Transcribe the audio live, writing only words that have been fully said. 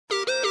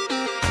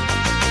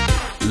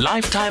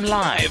Lifetime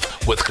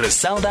Live with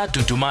Griselda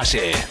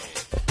Tutumashe.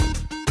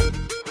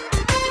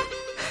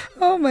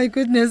 Oh my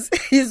goodness,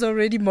 he's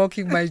already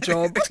mocking my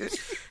job.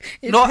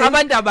 No,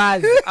 abantu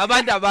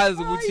abazi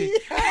ukuthi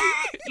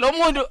lo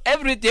muntu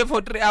every day for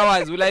 3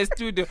 hours will I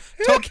studio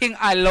talking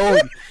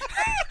alone,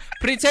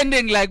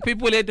 pretending like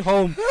people at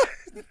home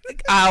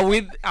are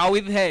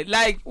with her.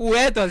 Like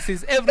where does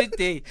this every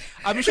day?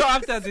 I'm sure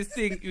after this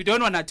thing you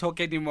don't want to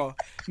talk anymore.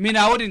 I mean,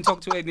 I wouldn't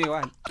talk to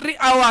anyone. 3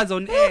 hours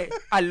on air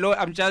alone.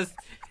 I'm just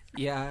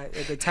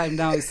at the time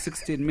now is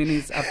 16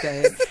 minutes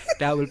after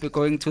that will be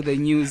going to the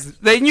news.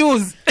 The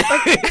news.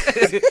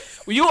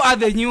 You are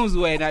the news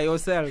winner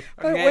yourself.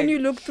 Okay? When you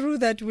look through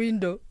that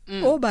window,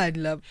 oh bad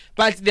love.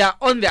 But they are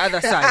on the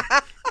other side.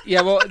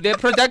 Yeah, well, the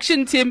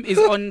production team is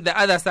on the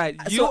other side.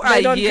 You so are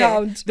they don't here.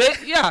 Count.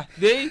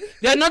 They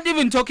are not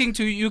even talking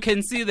to you. You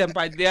can see them,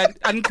 but they are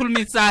Incl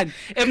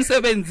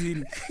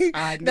M17.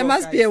 There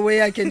must be a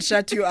way I can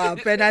shut you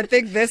up, and I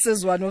think this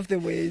is one of the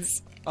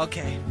ways.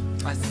 Okay,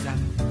 what's that?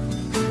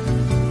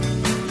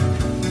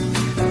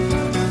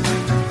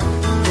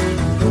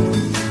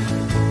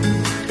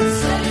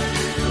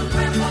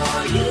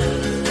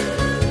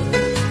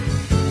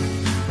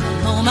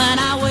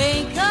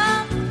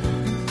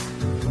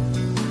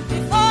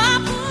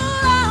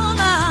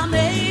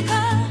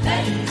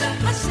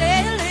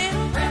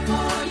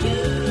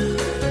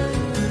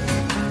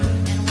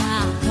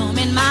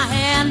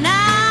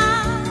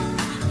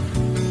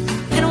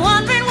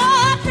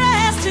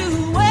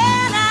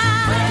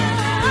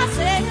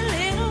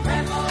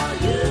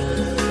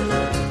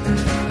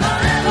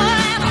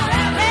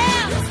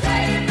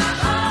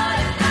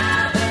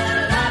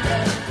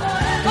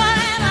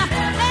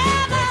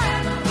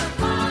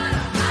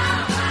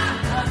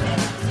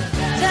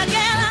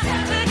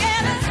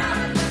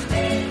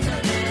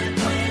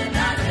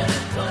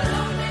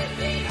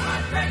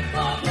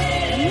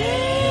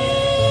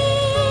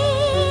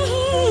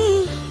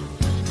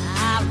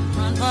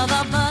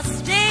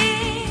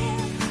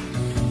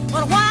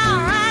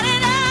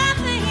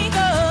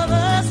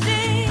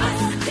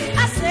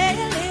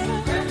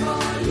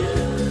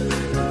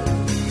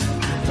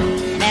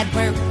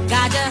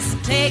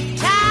 Take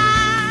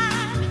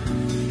time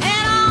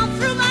and on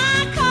through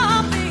my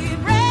coffee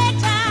break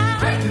time.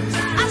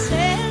 I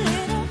say a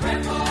little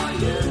prayer for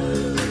you.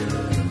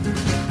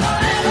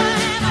 Forever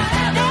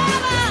and ever.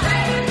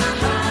 Stay in my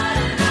heart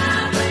and I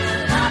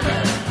will love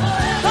you.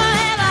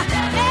 Forever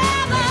and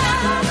ever.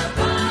 The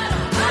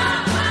part of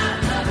my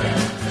love you.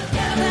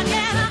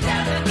 Together.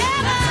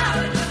 I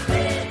would just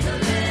need to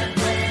live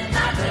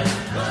without you.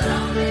 Would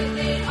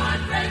only be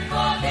heartbreak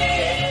for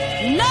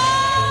me. No.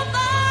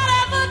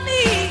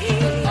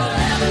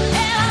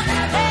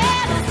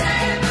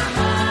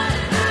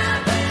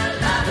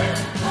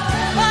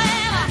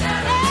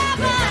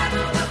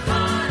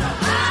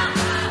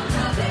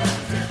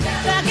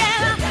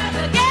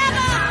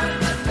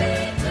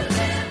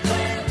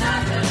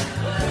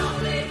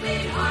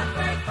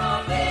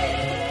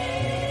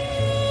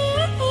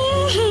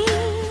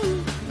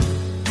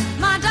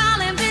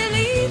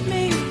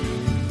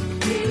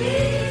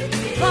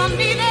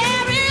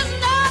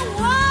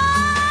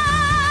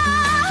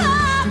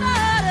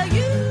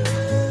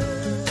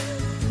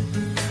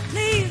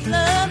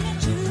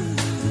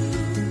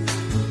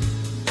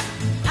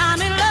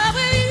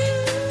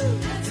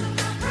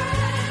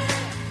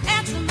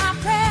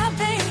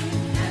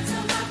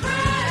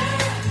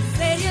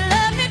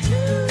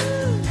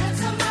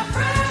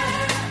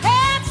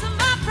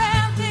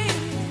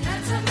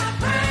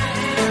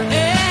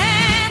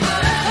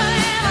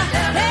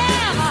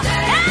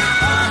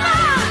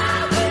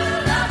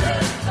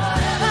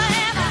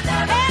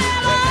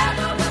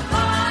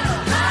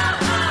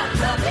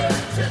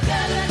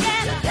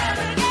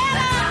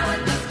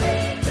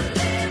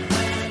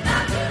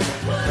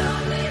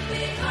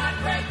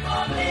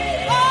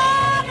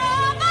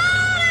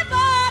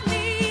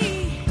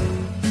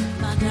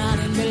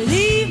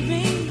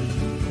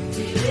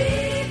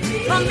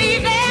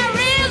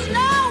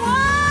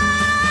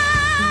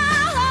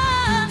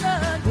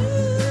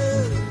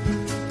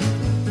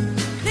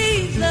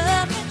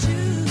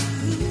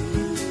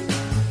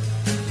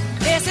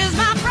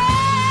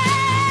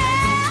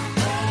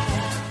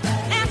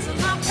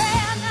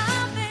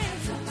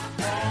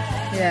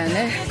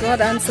 God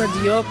answered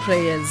your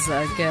prayers,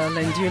 girl,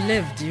 and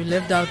you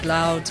lived out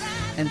loud.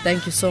 And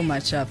thank you so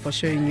much for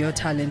sharing your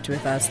talent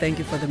with us. Thank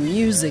you for the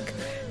music.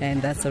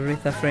 And that's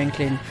Aretha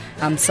Franklin.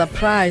 I'm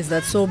surprised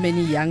that so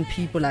many young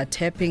people are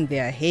tapping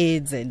their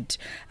heads, and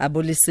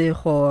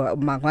Aboliseho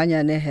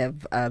Magwanyane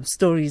have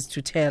stories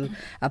to tell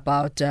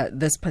about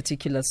this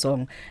particular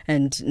song.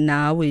 And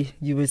now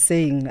you were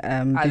saying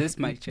this is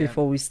my jam.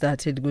 Before we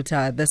started,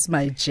 Guta, that's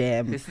my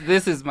jam.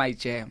 This is my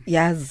jam.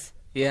 Yes.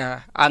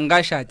 Yeah,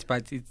 angashat,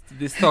 but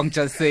this song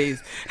just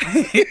says.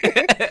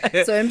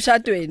 So I'm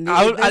Shatwin.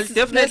 I'll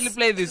definitely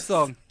play this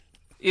song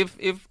if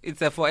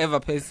it's a forever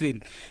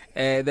person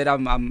that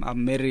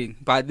I'm marrying.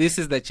 But this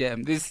is the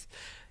jam.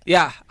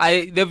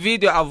 The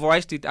video I've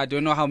watched it. I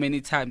don't know how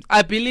many times.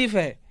 I believe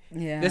her.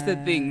 Yeah, that's the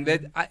thing.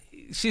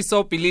 She's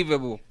so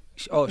believable.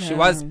 She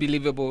was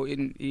believable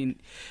in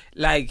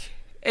like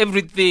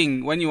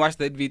everything. When you watch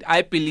that video,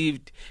 I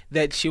believed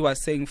that she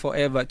was saying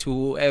forever to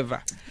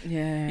whoever.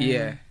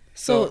 Yeah.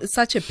 So it's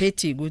such a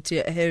pity.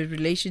 Her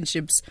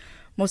relationships,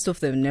 most of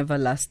them never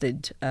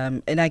lasted.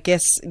 And I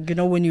guess,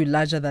 when you're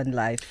larger than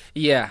life.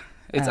 Yeah.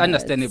 It's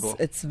understandable.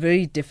 It's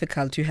very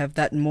difficult to have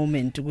that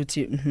moment. Do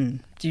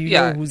you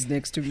know who's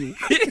next to me?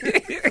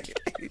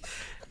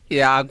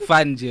 Yeah,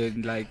 fun,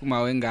 like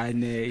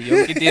mawengane,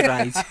 yonke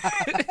right.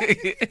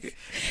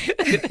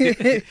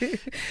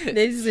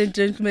 Ladies and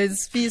gentlemen,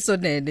 Sifiso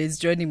Nene is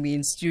joining me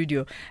in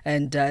studio,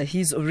 and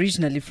he's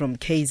originally from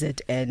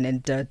KZN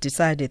and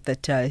decided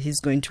that he's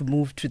going to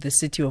move to the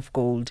City of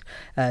Gold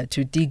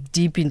to dig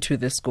deep into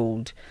this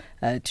gold.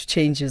 To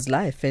change his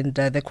life. And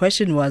the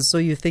question was, so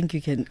you think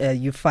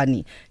you're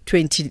funny,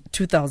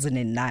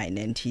 2009,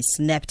 and he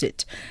snapped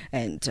it.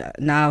 And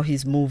now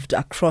he's moved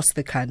across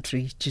the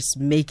country, just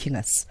making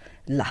us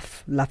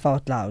laugh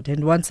out loud.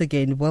 And once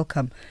again,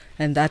 welcome.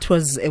 And that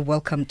was a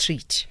welcome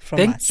treat from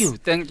us.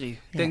 Thank you.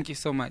 Thank you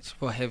so much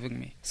for having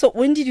me. So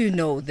when did you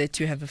know that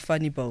you have a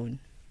funny bone?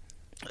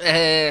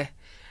 I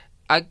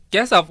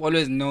guess I've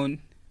always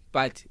known,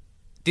 but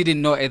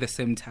didn't know at the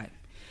same time.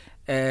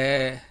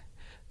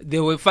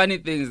 There were funny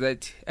things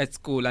that at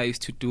school I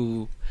used to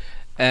do.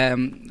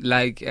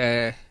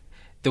 There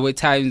were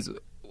times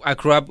I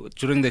grew up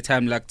during the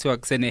time like to a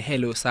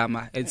hello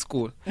summer at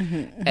school,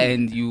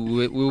 and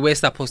we were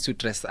supposed to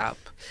dress up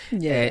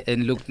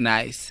and look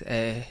nice.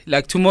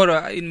 Like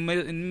tomorrow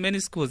in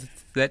many schools,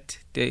 it's that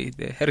day,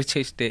 the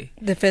Heritage Day,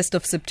 the 1st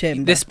of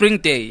September, the Spring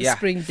Day. Yeah,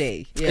 Spring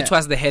Day. Yeah. It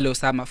was the hello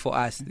summer for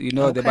us.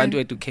 The Bantu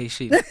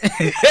education.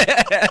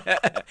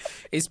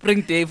 It's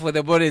Spring Day for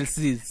the Model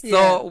Cs.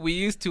 So we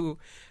used to.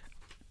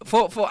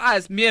 For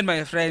us, me and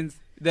my friends,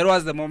 there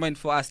was the moment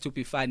for us to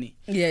be funny.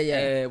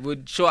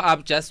 We'd show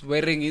up just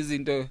wearing his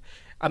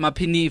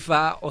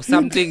amapinifa or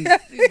something.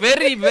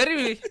 Very,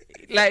 very,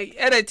 like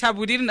at a time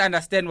we didn't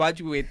understand what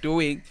we were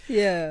doing.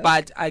 Yeah.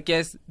 But I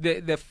guess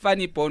the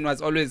funny bone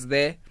was always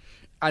there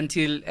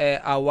until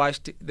I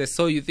watched the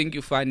So You Think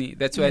You Funny.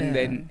 That's when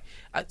then,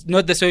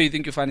 not the So You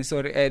Think You Funny,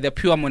 sorry, the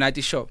Pure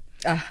Monati show.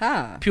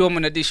 Pure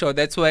Monati show.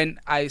 That's when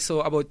I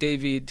saw about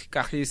David,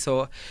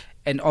 Kagiso,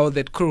 and all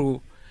that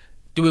crew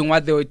doing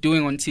what they were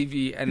doing on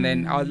TV, and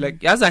then I was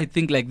like, yes, I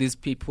think like these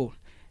people.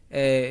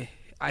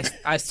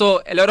 I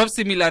saw a lot of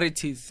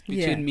similarities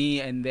between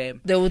me and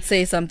them. They would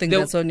say something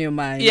that's on your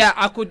mind. Yeah,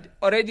 I could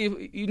already,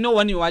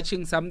 when you're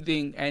watching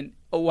something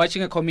or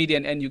watching a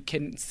comedian and you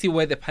can see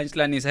where the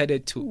punchline is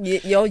headed to.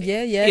 It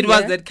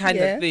was that kind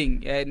of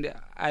thing,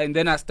 and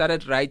then I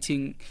started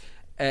writing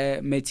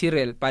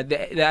material. But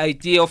the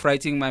idea of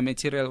writing my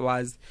material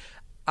was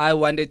I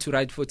wanted to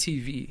write for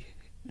TV.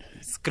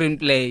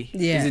 Screenplay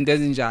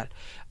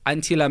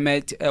until I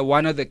met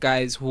one of the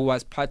guys who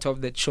was part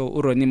of that show,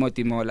 Uronimo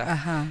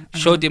Timola.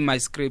 Showed him my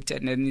script,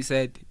 and then he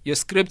said, your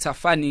scripts are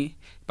funny,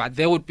 but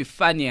they would be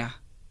funnier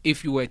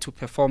if you were to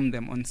perform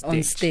them on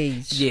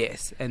stage.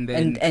 Yes. And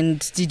then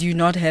and did you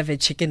not have a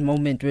chicken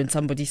moment when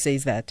somebody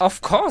says that?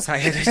 Of course I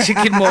had a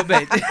chicken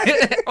moment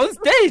on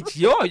stage.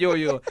 Yo.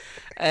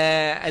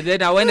 And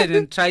then I went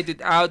and tried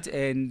it out,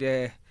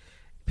 and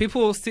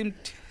people seemed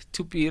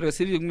to be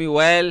receiving me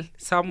well.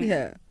 Some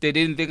they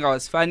didn't think I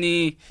was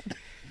funny,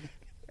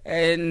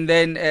 and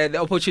then the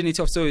opportunity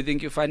of So You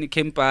Think You're Funny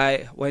came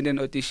by, went and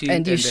auditioned,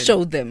 and you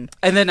showed them,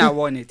 and then I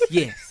won it.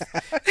 Yes.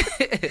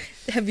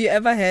 Have you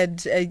ever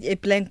had a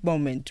blank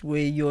moment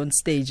where you're on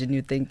stage and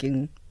you're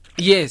thinking?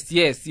 Yes.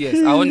 I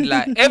won't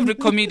lie. Every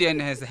comedian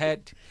has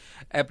had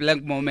a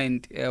blank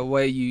moment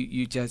where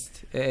you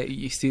just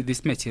you see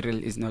this material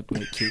is not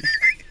working.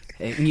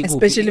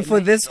 Especially for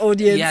this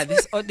audience. Yeah,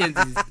 this audience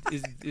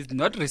is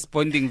not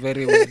responding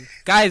very well.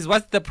 Guys,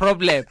 what's the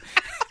problem?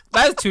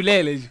 That's too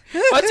late.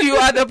 What you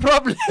are the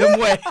problem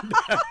with?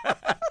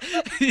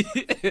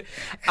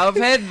 I've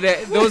had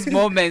those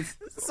moments.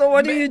 So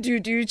what do you do?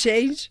 Do you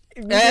change?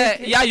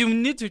 You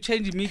need to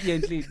change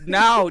immediately.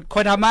 Now,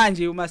 Kodamanje,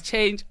 you must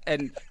change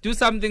and do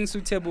something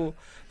suitable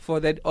for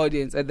that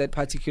audience at that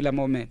particular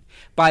moment.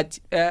 But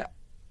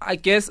I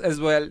guess as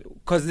well,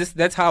 because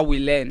that's how we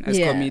learn as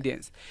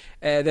comedians.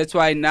 That's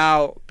why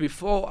now,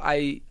 before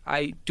I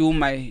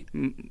do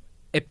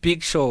a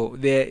big show,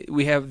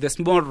 we have the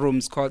small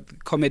rooms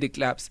called comedy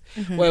clubs,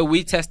 where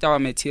we test our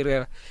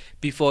material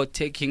before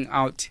taking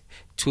out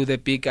to the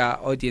bigger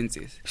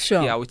audiences.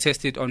 Sure. Yeah, we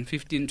test it on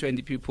 15,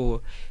 20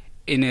 people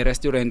in a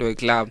restaurant or a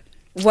club.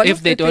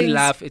 If they don't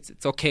laugh, it's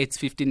okay. It's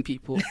 15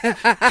 people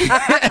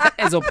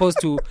as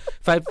opposed to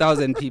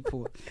 5,000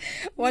 people.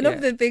 One of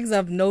the things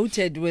I've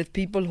noted with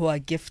people who are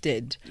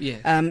gifted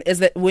Yes. Is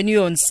that when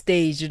you're on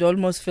stage, it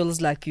almost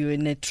feels like you're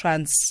in a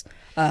trance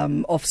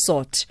of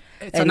sort.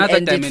 It's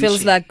another dimension. It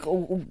feels like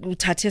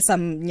uthathe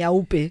some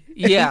nyaupe.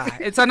 Yeah,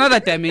 it's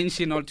another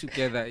dimension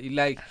altogether.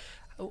 Like,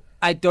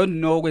 I don't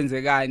know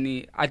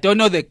Gwenzegani. I don't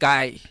know the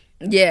guy.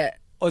 Yeah.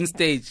 On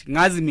stage.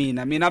 Ngazi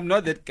mina. I mean, I'm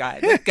not that guy.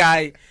 That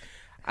guy.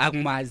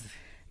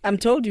 I'm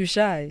told you're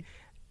shy.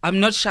 I'm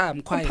not shy.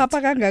 I'm quiet. Papa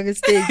kangaka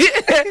stage.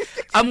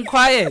 I'm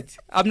quiet.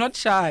 I'm not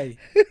shy.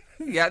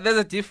 Yeah, there's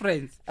a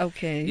difference.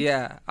 Okay.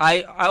 Yeah,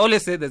 I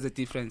always say there's a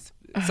difference.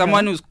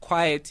 Someone who's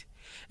quiet,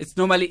 it's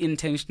normally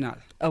intentional.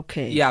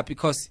 Okay. Yeah,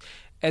 because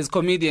as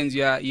comedians,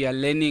 you are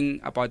learning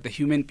about the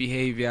human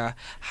behavior,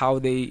 how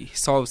they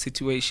solve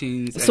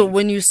situations. So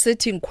when you're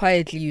sitting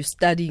quietly, you're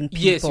studying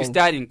people. Yes, you're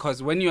studying,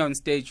 because when you're on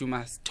stage, you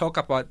must talk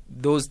about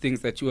those things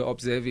that you are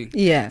observing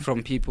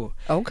from people.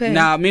 Okay.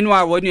 Now,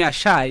 meanwhile, when you are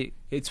shy,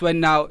 it's when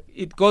now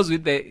it goes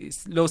with the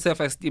low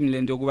self-esteem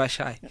and you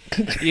shy. So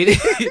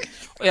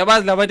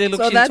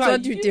that's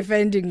what you're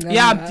defending now.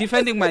 Yeah, I'm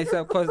defending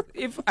myself, because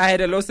if I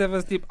had a low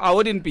self-esteem, I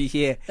wouldn't be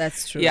here.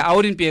 That's true. Yeah, I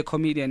wouldn't be a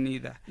comedian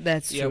either.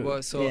 That's true.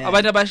 Well, so Yeah.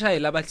 abantu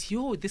abashayela bathi,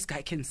 yo, this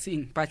guy can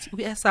sing, but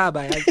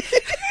uyasaba.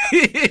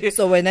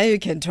 So when now you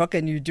can talk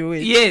and you do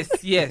it. Yes.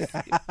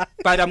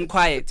 But I'm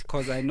quiet,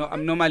 because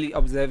I'm normally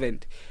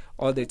observant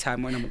all the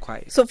time when I'm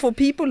quiet. So for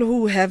people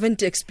who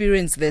haven't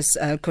experienced this,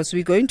 because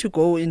we're going to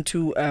go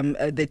into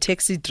the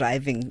taxi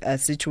driving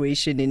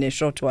situation in a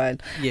short while,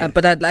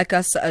 but I'd like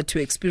us to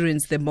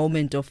experience the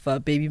moment of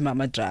baby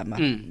mama drama.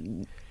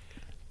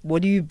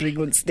 What do you bring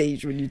on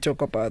stage when you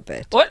talk about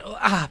that? What?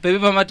 Baby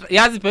mama,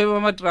 yes, baby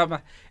mama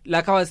drama.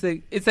 Like I was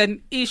saying, it's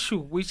an issue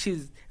which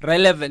is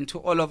relevant to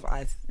all of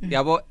us.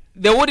 Yeah, but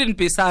there wouldn't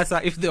be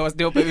Sasa if there was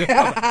no baby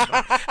mama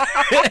drama.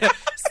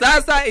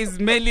 Sasa is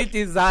mainly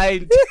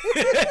designed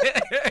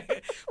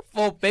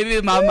for baby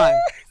mama.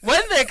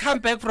 When they come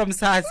back from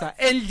Sasa,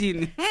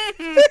 ending.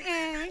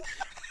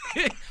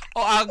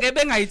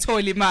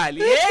 bengayitholi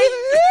imali.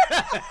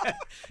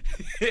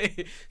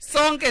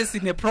 Sonke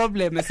sine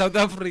problem in South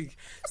Africa.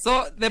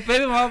 So the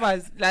baby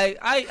mamas, like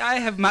I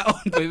have my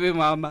own baby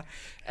mama.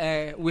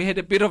 We had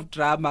a bit of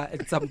drama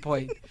at some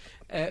point.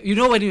 You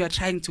know, when you are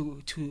trying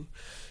to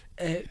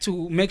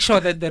make sure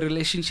that the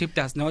relationship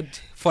does not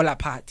fall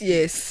apart.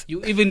 Yes.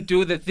 You even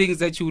do the things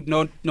that you would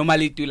not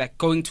normally do, like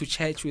going to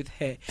church with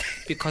her,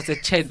 because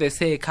at church they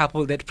say a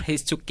couple that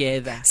prays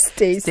together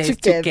stays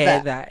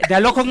together.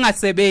 Dalokho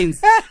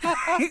kungasebenzi.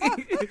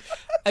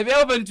 Have you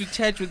ever been to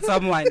church with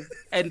someone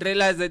and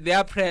realize that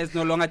their prayer is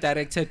no longer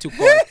directed to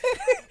God?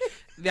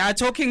 They are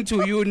talking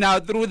to you now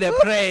through the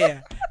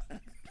prayer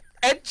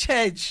at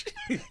church.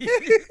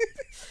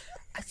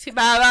 Athi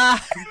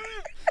baba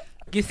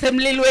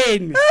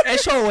ngisemlilweni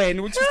esho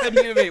wena uthi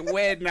usemlilweni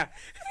wena.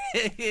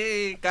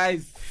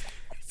 Guys,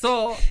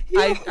 so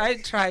I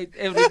tried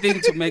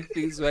everything to make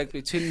things work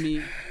between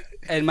me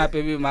and my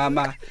baby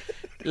mama.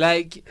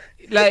 Like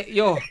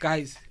yo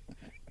guys,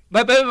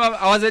 my baby mama,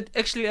 I was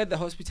actually at the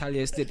hospital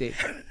yesterday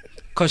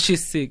because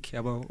she's sick.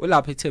 Yeah,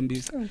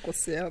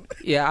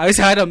 I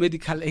had a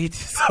medical aid,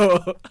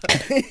 so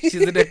she's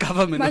in the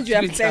government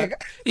hospital.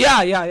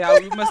 Yeah,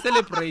 we must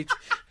celebrate.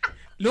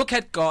 Look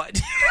at God.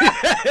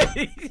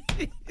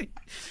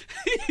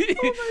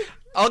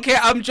 Okay,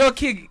 I'm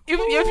joking.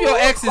 If your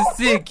ex is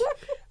sick,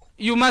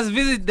 you must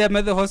visit them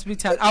at the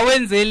hospital.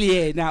 Awenzeli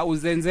yena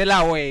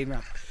uzenzela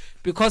wena.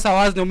 Because I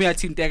was no me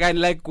athinteka and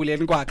like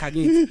kuleni kwakhe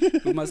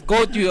ngithi. You must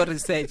go do your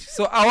research.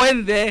 So I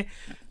went there,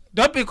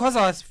 not because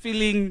I was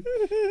feeling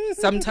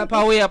some type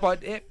of way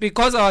about it,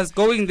 because I was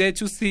going there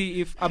to see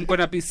if I'm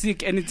gonna be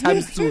sick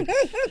anytime soon.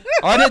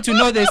 I wanted to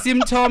know the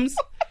symptoms.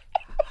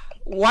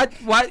 What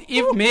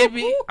if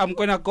maybe I'm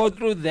gonna go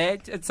through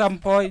that at some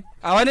point?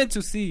 I wanted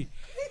to see.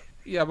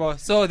 Yeah, but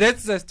so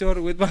that's the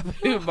story with my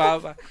baby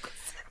mama.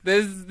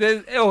 There's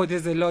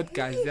a lot,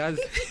 guys.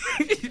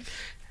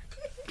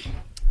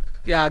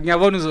 Yeah,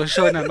 ngiyabona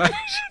uzoshona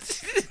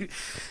manje.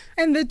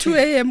 And the 2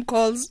 a.m.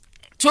 calls.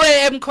 2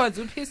 a.m. calls.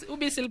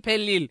 Ubisi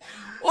liphelile.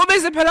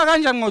 Ubisi phela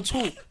kanjani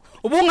ngo2?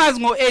 Ubungazi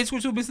ngo8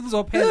 ukuthi ubisi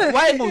lizophela.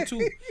 Why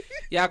ngo2?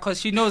 Yeah, because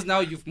she knows now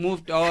you've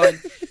moved on.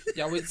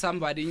 You're with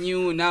somebody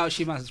new. Now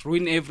she must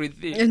ruin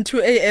everything. And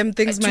 2 a.m.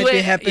 things might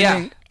be happening.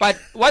 Yeah, but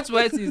what's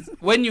worse is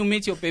when you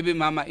meet your baby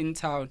mama in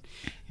town,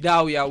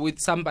 now you are with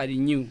somebody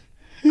new.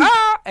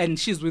 And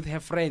she's with her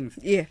friends.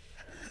 Yeah.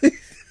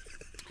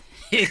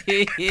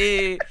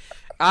 You're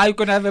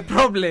gonna have a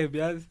problem,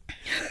 yes.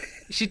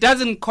 She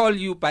doesn't call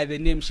you by the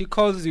name. She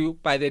calls you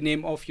by the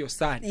name of your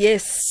son.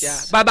 Yes. Yeah.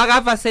 Baba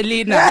Gava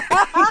Selina.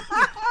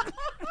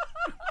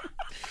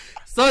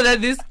 So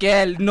that this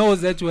girl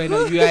knows that when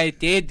you are a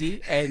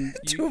daddy and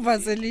Two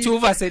Vaseline.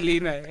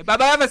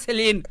 Baba Gava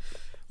Selina.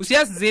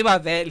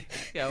 Usiyaziba vele.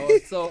 Yeah.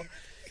 So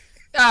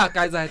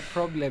guys, I had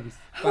problems.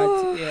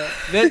 But yeah,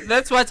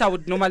 that's what I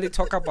would normally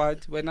talk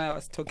about when I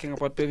was talking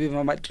about baby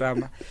mama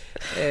drama.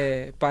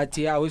 But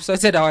yeah, we've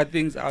sorted our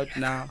things out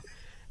now.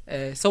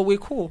 So we're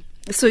cool.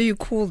 So you're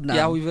cool now?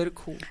 Yeah, we're very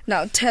cool.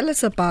 Now tell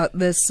us about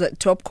this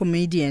top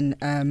comedian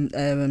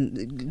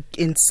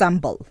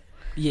ensemble.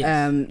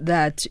 Yes.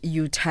 That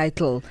you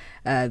title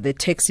the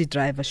Taxi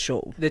Driver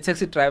Show. The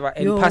Taxi Driver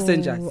and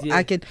Passengers. Yes.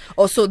 I can.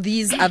 Also,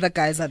 these other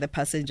guys are the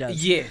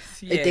passengers.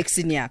 Yes.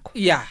 Taxi nyako.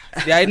 Yeah,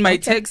 they are in my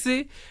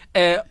taxi,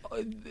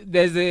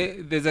 There's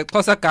a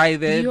Xhosa guy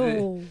there.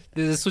 Yo.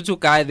 There's a Sotho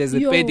guy. There's a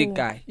Pedi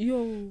guy.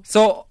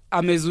 So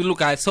I'm a Zulu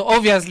guy. So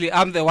obviously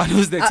I'm the one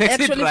who's the taxi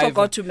driver. I actually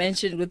forgot to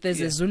mention that there's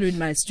a Zulu in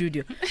my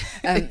studio.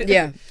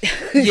 Yeah.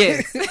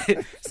 Yes.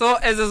 So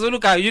as a Zulu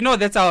guy,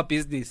 that's our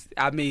business.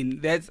 I mean,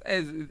 that's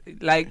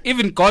like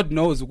even God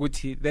knows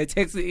ukuthi the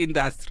taxi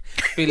industry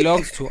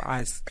belongs to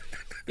us.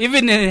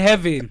 Even in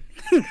heaven.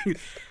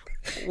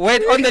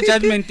 When on the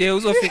judgment day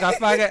uzofika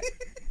afake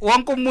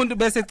wonke umuntu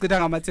bese egcina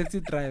ngama taxi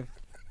driver.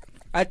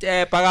 Athi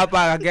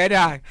bhaka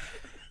ngena.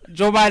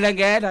 Jobana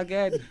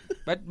ngena.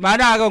 But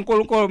mana ke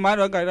uNkulunkulu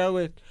manje ongana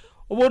kwethu.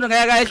 Ubona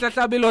ngeke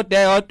ayihlahlaba ilode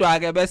yodwa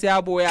ke bese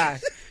yabuya.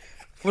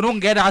 Asifuna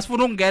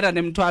ukungena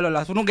nemthwalo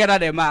la, sifuna ukungena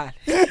nemali.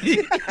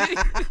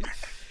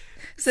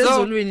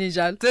 Sezulwini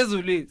njalo.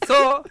 Sezulwini.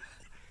 So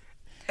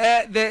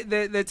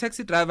the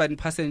taxi driver and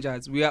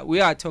passengers, we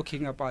are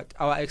talking about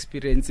our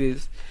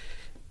experiences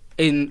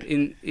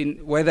in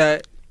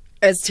whether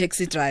as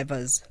taxi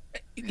drivers.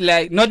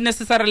 Like not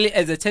necessarily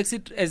as taxi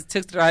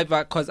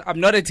driver, because I'm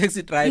not a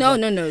taxi driver.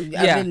 No.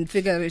 Yeah. I mean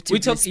figuratively We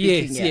talk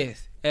speaking,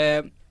 yes.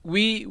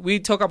 We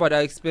talk about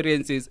our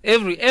experiences.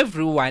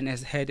 Everyone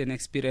has had an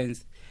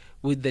experience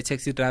with the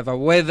taxi driver,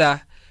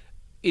 whether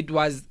it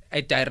was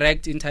a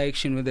direct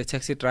interaction with the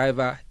taxi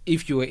driver,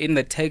 if you were in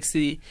the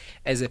taxi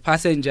as a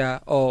passenger,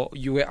 or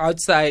you were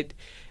outside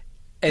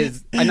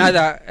as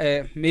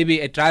another maybe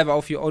a driver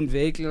of your own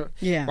vehicle.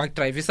 Yeah.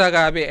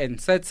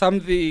 And said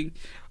something,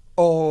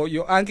 or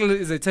your uncle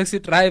is a taxi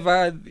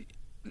driver.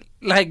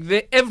 Like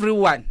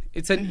everyone,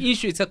 it's an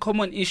issue. It's a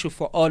common issue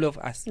for all of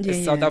us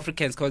as South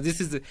Africans, because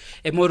this is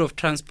a mode of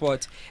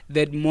transport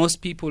that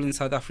most people in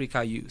South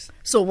Africa use.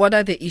 So what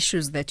are the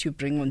issues that you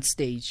bring on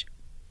stage?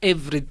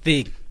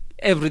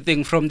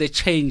 Everything from the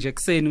change.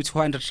 Saying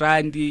 200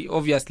 rand,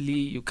 obviously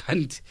you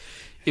can't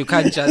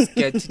just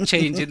get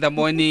change in the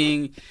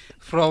morning.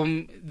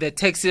 From the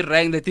taxi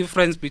rank, the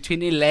difference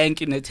between a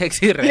rank and a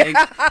taxi rank,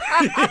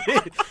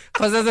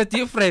 because there's a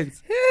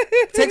difference.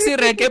 Taxi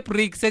rank a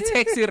bricks, a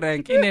taxi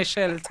rank in a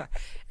shelter.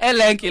 A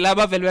rank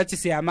ilaba velvati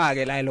siyama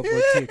ke la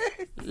lokoti.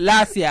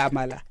 La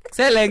siyama la.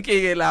 Se rank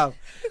ke la.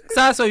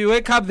 So you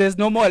wake up, there's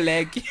no more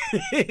leg.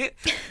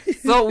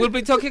 So we'll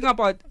be talking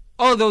about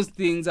all those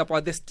things,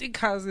 about the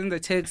stickers in the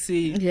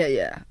taxi.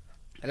 Yeah.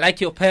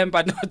 Like your pen,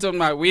 but not on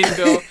my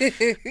window.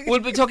 We'll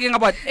be talking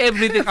about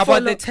everything,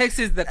 about the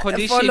taxis, the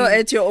condition. Follow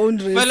at your own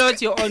risk. Follow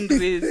at your own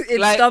risk. It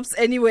stops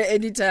anywhere,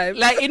 anytime.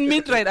 Like in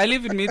Midrand, I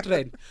live in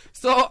Midrand.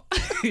 So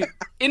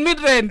in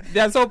Midrand, they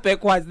are so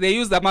backwards. They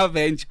use the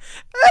Venture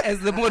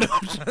as the mode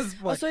of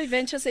transport. Also,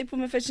 Venture say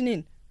pume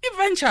fashioning.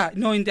 Venture,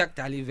 no, in the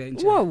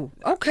Venture. Whoa,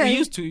 okay. We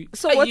used to.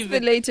 So what's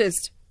the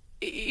latest?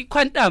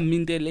 Quantum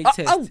in the latest.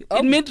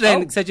 In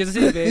Midrand, such as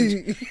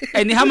Venture.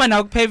 And ihamba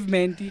na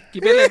pavement.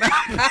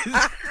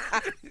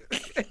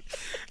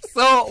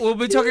 So we'll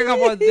be talking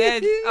about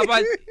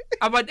that,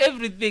 about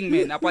everything,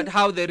 man, about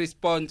how they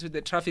respond to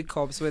the traffic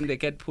cops when they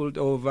get pulled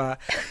over.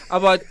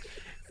 About,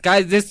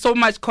 guys, there's so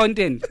much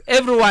content.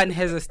 Everyone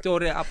has a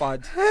story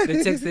about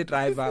the taxi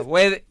driver.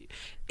 Where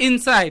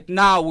inside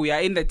now we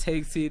are in the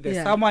taxi,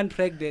 there's someone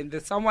pregnant,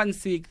 there's someone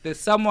sick, there's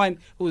someone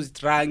who's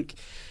drunk,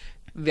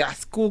 there are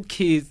school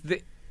kids.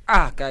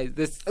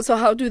 Guys, so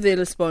how do they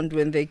respond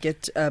when they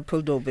get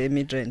pulled over in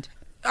Midrand?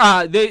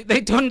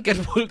 They don't get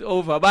pulled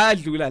over.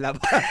 Bayadlula lapha.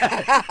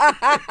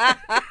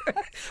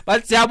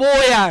 But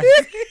siyabuya.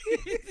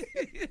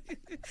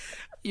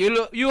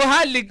 You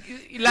hardly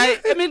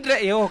like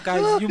Midrand.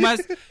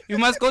 Guys, you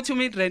must go to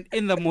Midrand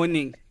in the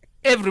morning,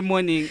 every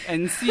morning,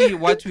 and see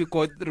what we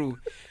go through.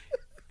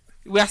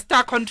 We are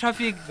stuck on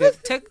traffic.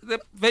 The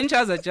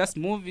ventures are just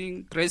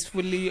moving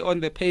gracefully on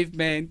the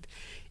pavement.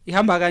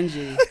 Ihamba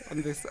kanje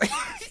on the side.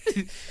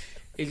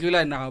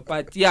 Now,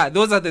 but yeah,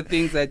 those are the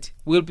things that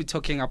we'll be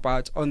talking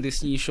about on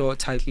this new show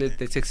titled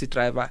The Taxi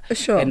Driver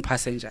and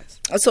Passengers.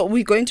 So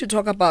we're going to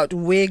talk about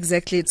where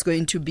exactly it's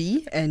going to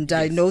be, and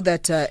I know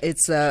that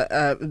it's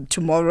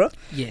tomorrow,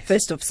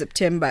 1st of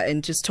September,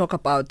 and just talk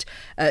about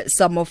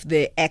some of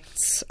the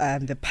acts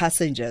and the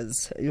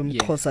passengers.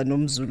 Yomkhosa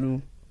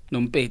nomzulu.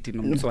 Nompeti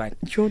nomtswana.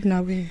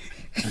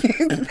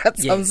 That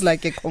sounds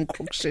like a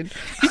concoction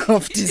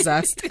of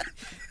disaster.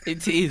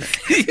 It is.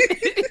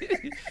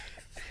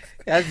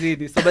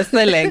 So but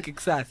lenk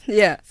kusasa.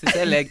 Yeah.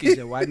 Lenk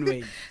is one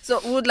way.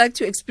 So we would like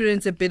to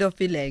experience a bit of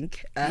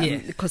lenk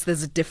because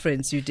there's a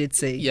difference, you did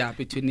say. Yeah,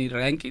 between the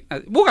ranking.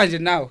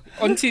 Now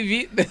on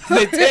TV there's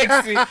a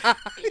taxi.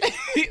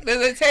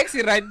 There's a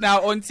taxi right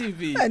now on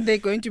TV. And they're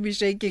going to be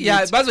shaking.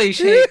 Yeah, that's why you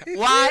shake.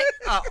 Why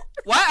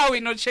are we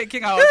not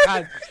shaking our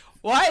cars?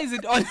 Why is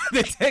it only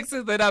the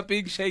taxis that are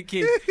being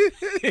shaken?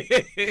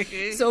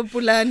 So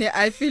Pulane,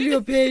 I feel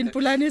your pain.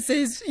 Pulane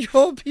says,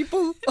 "Yo,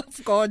 people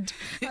of God,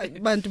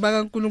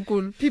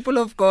 people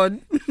of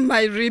God,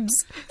 my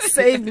ribs,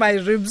 save my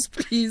ribs,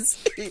 please."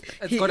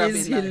 He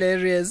is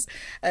hilarious.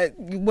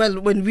 Well,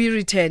 when we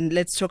return,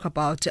 let's talk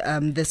about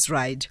this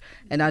ride,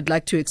 and I'd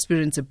like to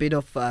experience a bit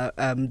of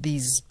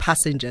these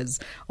passengers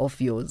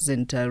of yours.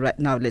 And right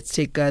now, let's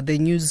take the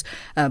news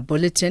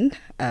bulletin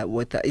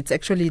with it's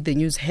actually the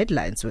news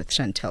headlines with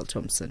Chantel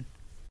Thompson.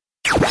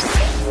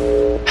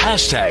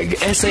 Hashtag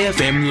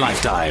SAFM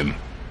Lifetime.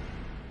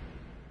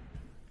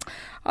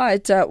 All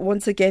right,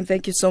 once again,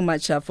 thank you so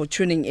much for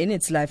tuning in.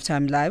 It's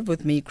Lifetime Live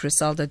with me,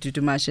 Griselda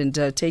Dudumash,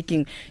 and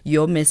taking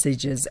your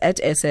messages at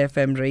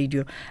SAFM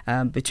Radio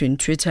between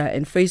Twitter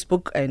and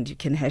Facebook, and you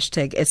can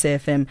hashtag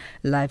SAFM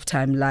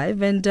Lifetime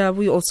Live. And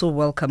we also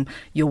welcome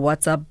your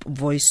WhatsApp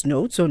voice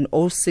notes on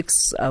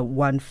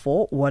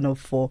 0614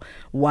 104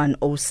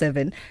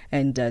 107,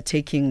 and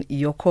taking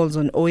your calls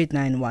on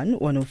 0891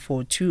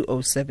 104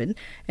 207.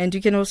 And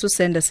you can also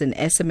send us an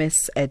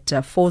SMS at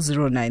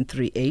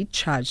 40938,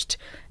 charged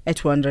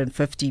at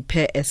 150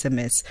 per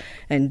SMS.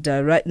 And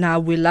right now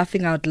we're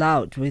laughing out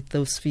loud with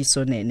those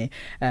Sifiso Nene,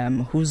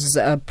 who's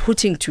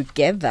putting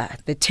together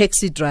the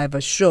Taxi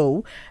Driver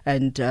Show.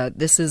 And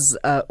this is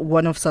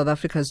one of South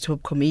Africa's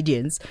top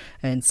comedians,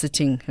 and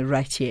sitting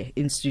right here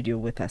in studio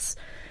with us.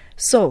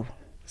 So,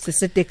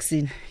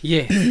 Taxi.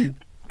 Yes.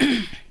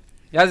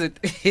 Yes,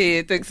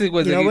 it taxi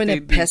was. You know, when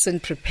a person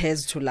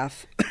prepares to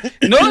laugh.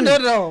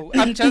 No.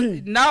 I'm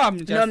just. No,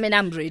 man,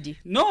 I'm ready.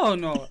 No.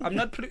 I'm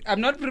not.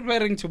 I'm not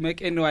preparing to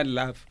make anyone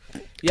laugh.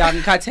 Yeah,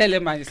 ngikhathele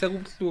manje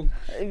sekubuhlungu.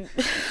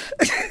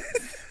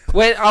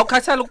 Well, I'll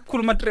khathala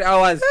ukukhuluma 3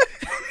 hours.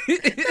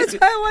 That's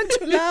why I want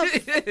to laugh.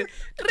 3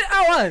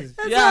 hours.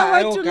 That's Yeah, why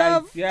I want to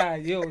laugh. Yeah,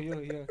 yo.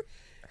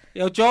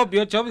 Your job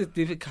is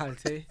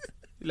difficult, eh?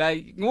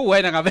 Like,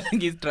 when I'm having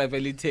his driver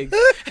taxi.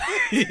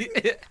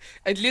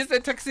 At least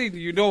at taxi,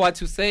 you know what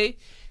to say.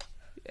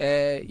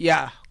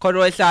 Yeah,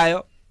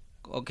 khona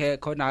okay,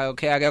 khona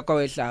okay, akekho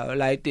wehlayo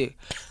like it.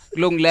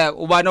 Kulungile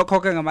uba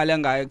nokhokhe ngemali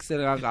engayo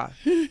ekuseni kangaka.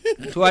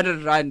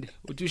 200 rand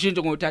uthi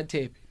ushintshe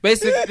ngothathephi.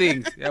 Basic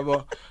things,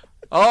 yabo.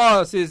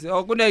 Oh, sis,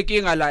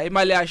 kunenkinga la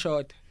imali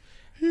yashort.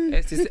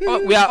 Sis,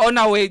 we are on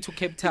our way to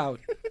Cape Town.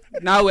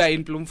 Now we are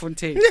in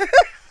Bloemfontein.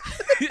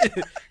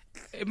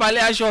 Imali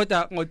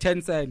yashota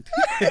ngo10 cent.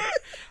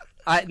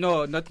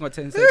 No, not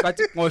ngo10 cent, but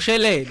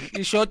ngosheleni.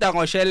 Ishota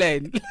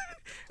ngosheleni.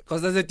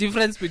 Because there's a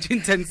difference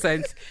between 10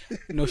 cents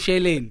no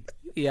sheleni.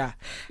 Yeah.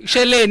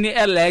 Sheleni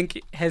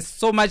elenk has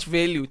so much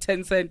value.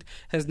 10 cent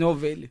has no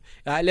value.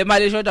 Le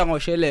mali shota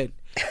ngosheleni.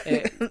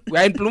 We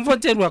are in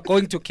Bloemfontein, we are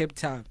going to Cape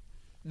Town.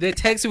 The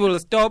taxi will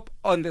stop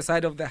on the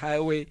side of the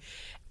highway,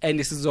 and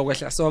this is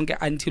zokwehla sonke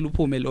until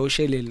uphume lo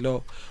sheleni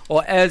lo,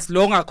 or else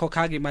lo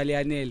ngakhokhanga imali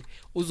yanele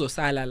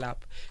uzosala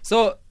lapha.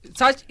 So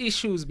such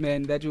issues,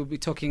 man, that we'll be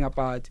talking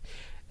about.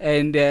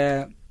 And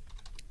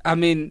I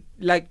mean,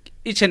 like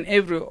each and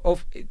every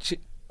of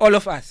all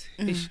of us,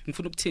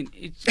 ngifuna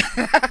ukuthini,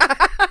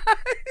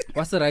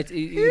 what's the right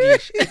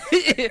English?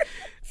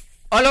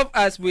 All of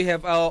us, we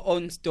have our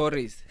own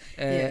stories.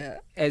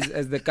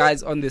 As the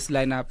guys on this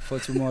lineup for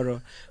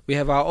tomorrow, we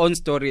have our own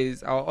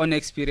stories, our own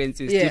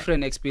experiences,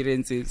 different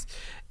experiences,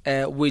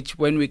 which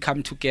when we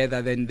come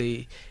together, then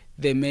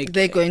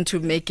they're going to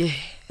make a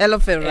hell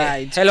of a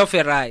ride.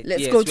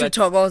 Let's go to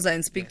Thokoza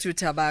and speak to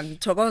Tabang.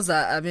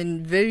 Thokoza, I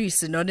mean, very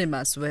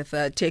synonymous with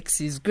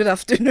taxis. Good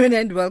afternoon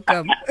and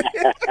welcome.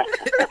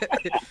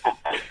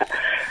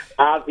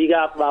 Big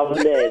up,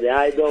 Nene.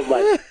 I know,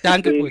 man.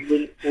 Thank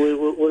you.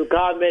 We'll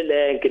come in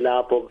and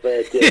clap up.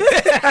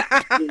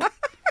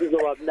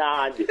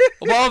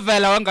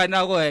 Ubovela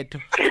wangana kwethu.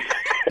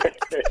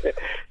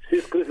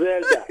 Sis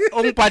Griselda.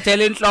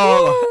 Ungiphathele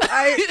inhloko.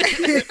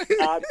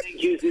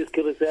 Thank you, Sis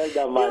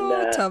Griselda,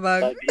 man.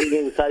 For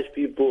bringing such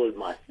people,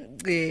 man.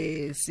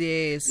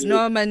 Yes.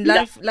 No, man,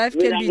 life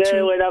can be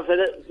true.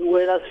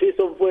 When I see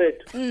some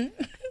poet.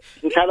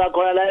 Ngihlala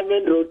khona la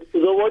e-main road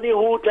uzobona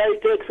ihutla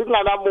itaxi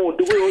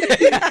kunganamuntu kuyona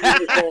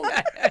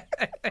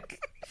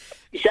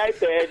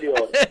ishayibheli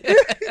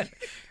yona.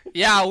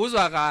 Yeah,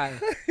 uzwakala.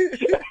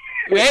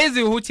 Where is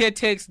the huthi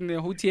taxi ne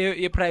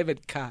huthi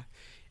private car?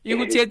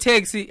 Ihuthi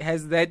taxi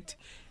has that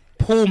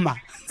Puma.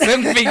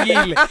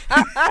 Sengifikile.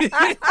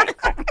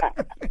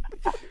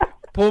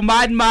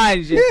 Phumani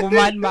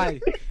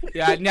manje.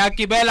 Yeah,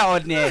 niyagibela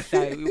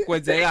onehla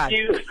kwenzekani.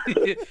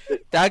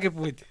 Thank you,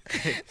 Put.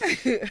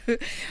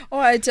 All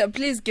right,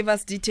 please give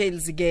us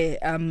details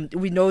again.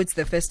 We know it's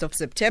the 1st of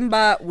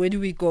September. Where do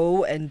we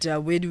go and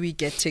where do we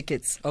get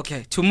tickets?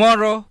 Okay,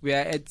 tomorrow we are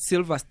at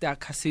Silver Star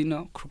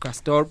Casino,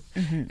 Krugersdorp.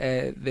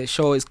 The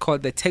show is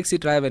called The Taxi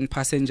Driver and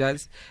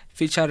Passengers,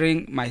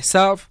 featuring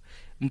myself,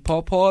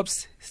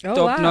 Mpopops,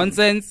 Stop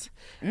Nonsense,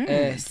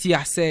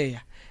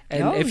 Siaseya,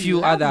 and a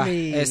few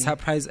other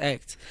surprise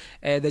acts.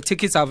 The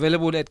tickets are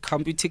available at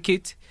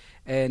CompuTicket,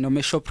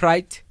 Nomesho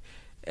Pride,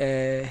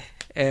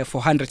 for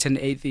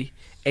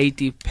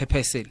 180 per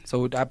person. So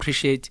we'd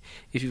appreciate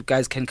if you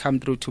guys can come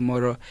through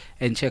tomorrow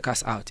and check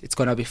us out. It's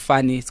gonna be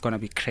funny. It's gonna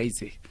be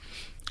crazy.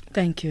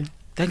 Thank you.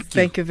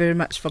 Thank you very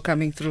much for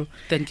coming through.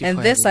 Thank you. And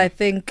this, I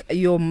think,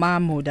 your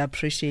mom would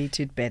appreciate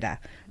it better.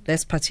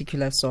 This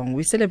particular song.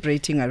 We're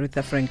celebrating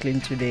Aretha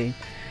Franklin today,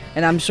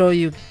 and I'm sure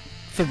you're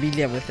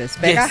familiar with this.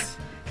 Becca? Yes.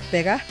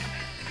 Becca?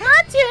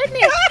 What's your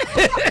name?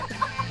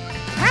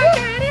 I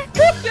got it.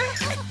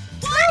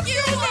 What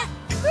you want?